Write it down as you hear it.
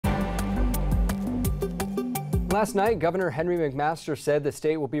Last night, Governor Henry McMaster said the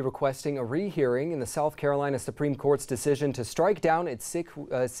state will be requesting a rehearing in the South Carolina Supreme Court's decision to strike down its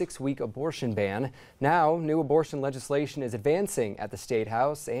six-week abortion ban. Now, new abortion legislation is advancing at the State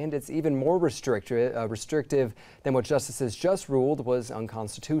House, and it's even more restrictive than what justices just ruled was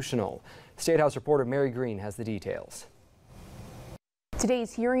unconstitutional. State House reporter Mary Green has the details.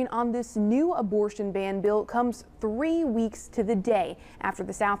 Today's hearing on this new abortion ban bill comes 3 weeks to the day after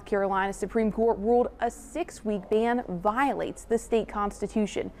the South Carolina Supreme Court ruled a 6-week ban violates the state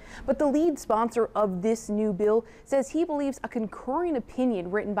constitution. But the lead sponsor of this new bill says he believes a concurring opinion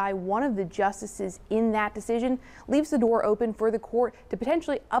written by one of the justices in that decision leaves the door open for the court to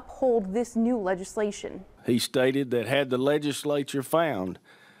potentially uphold this new legislation. He stated that had the legislature found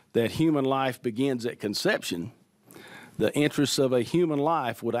that human life begins at conception, the interests of a human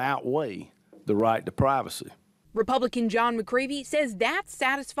life would outweigh the right to privacy. Republican John McCravy says that's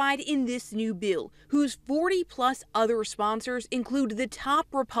satisfied in this new bill, whose 40-plus other sponsors include the top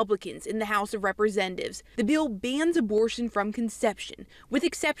Republicans in the House of Representatives. The bill bans abortion from conception, with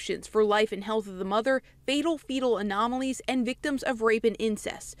exceptions for life and health of the mother, fatal fetal anomalies, and victims of rape and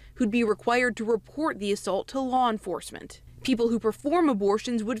incest, who'd be required to report the assault to law enforcement. People who perform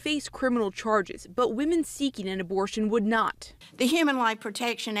abortions would face criminal charges, but women seeking an abortion would not. The Human Life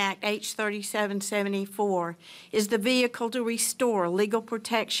Protection Act, H. 3774, is the vehicle to restore legal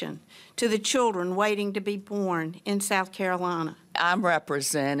protection to the children waiting to be born in South Carolina. I'm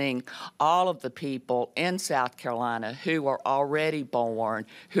representing all of the people in South Carolina who are already born,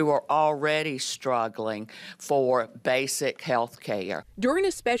 who are already struggling for basic health care. During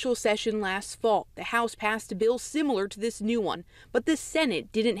a special session last fall, the House passed a bill similar to this new one, but the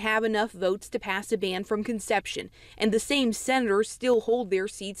Senate didn't have enough votes to pass a ban from conception, and the same senators still hold their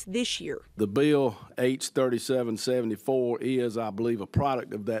seats this year. The bill H. 3774 is, I believe, a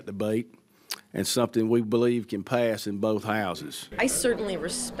product of that debate, and something we believe can pass in both houses. I certainly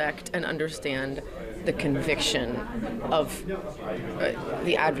respect and understand the conviction of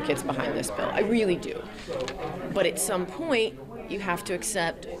the advocates behind this bill. I really do. But at some point, you have to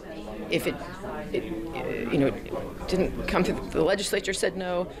accept if it didn't come through, the legislature said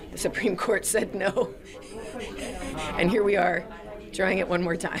no, the Supreme Court said no, and here we are, trying it one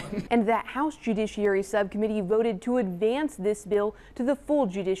more time. And that House Judiciary Subcommittee voted to advance this bill to the full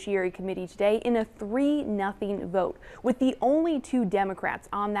Judiciary Committee today in a 3-0 vote, with the only 2 Democrats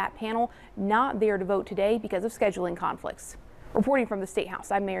on that panel not there to vote today because of scheduling conflicts. Reporting from the State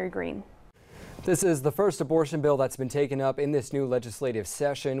House, I'm Mary Green. This is the first abortion bill that's been taken up in this new legislative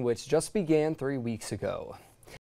session, which just began 3 weeks ago.